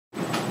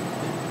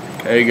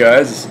Hey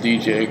guys, this is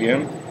DJ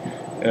again.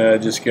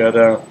 Just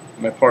got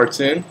my parts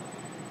in,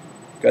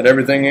 got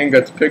everything in,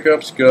 got the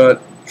pickups, got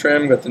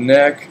trim, got the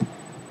neck,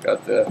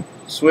 got the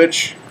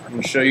switch. I'm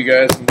going to show you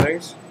guys some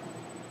things.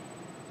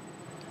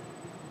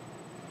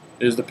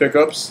 Here's the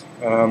pickups.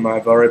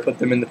 I've already put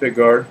them in the pick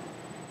guard.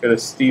 Got a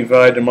Steve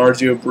Vai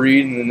DiMarzio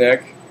breed in the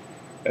neck,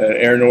 an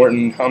Air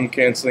Norton hum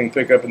canceling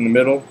pickup in the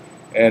middle,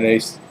 and a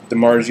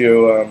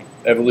DiMarzio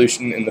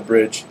Evolution in the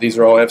bridge. These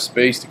are all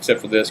F-spaced except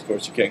for this. Of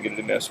course, you can't get it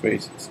in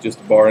F-space. It's just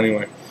a bar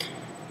anyway.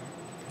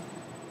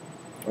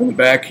 On the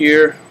back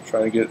here,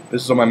 trying to get,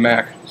 this is on my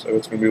Mac, so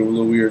it's going to be a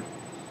little weird.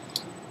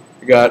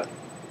 I got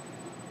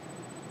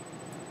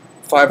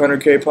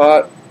 500K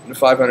pot and a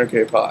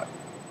 500K pot.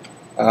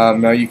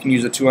 Now you can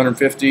use a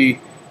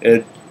 250.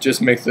 It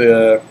just makes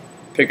the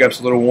pickups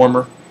a little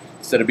warmer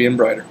instead of being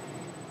brighter.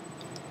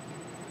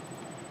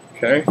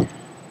 Okay.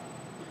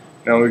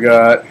 Now we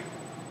got,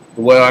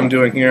 what I'm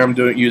doing here, I'm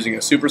using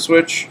a super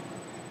switch,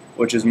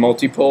 which is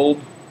multi-poled.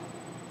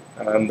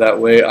 That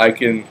way I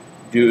can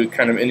do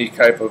kind of any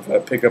type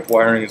of pickup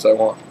wiring as I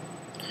want.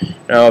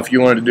 Now if you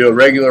wanted to do a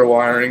regular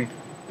wiring,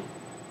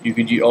 you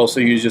could also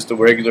use just a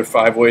regular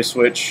 5-way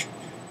switch,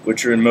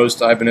 which are in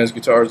most Ibanez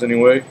guitars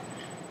anyway. It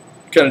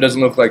kind of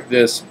doesn't look like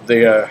this.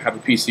 They have a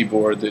PC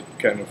board that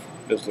kind of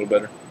does a little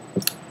better.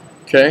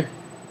 Okay.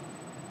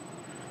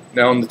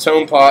 Now on the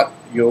tone pot,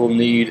 you'll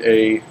need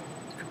a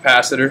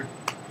capacitor,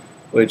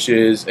 which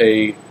is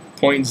a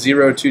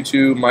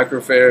 0.022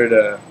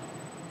 microfarad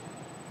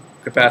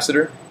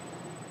capacitor.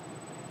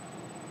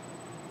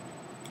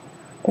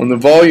 On the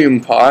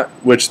volume pot,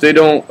 which they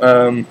don't,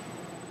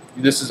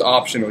 this is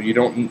optional. You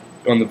don't,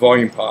 on the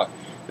volume pot,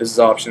 this is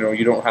optional.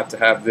 You don't have to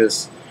have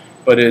this,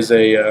 but it is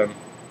a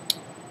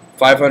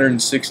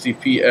 560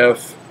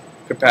 PF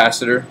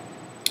capacitor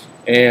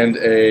and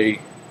a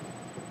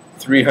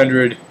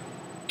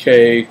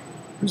 300K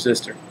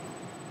resistor.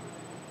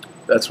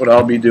 That's what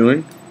I'll be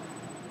doing.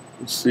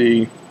 Let's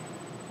see.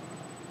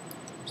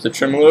 It's the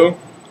tremolo,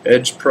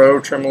 Edge Pro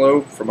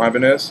tremolo from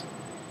Ibanez.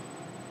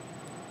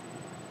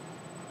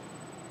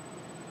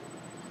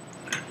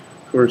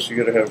 Of course, you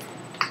gotta have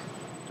the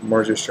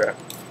DiMarzio strap.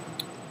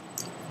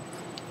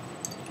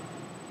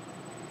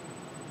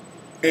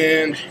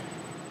 And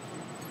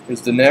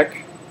here's the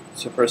neck.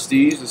 It's a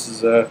Prestige. This is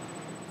the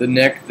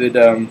neck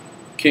that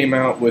came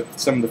out with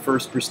some of the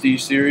first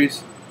Prestige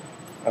series.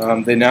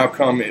 They now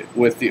come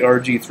with the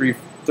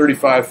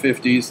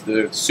RG350s.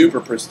 The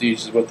Super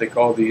Prestige is what they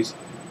call these.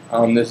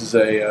 This is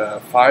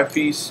a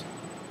 5-piece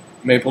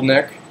maple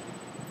neck,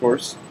 of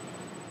course.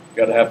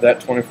 Got to have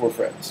that 24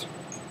 frets.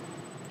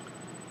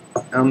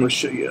 I'm going to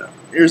show you.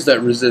 Here's that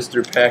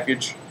resistor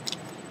package.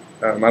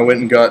 I went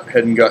and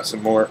got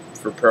some more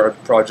for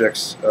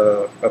projects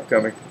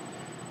upcoming.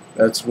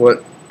 That's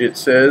what it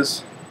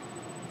says.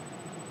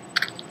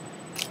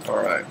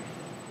 All right.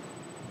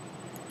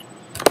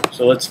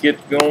 So let's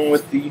get going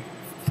with the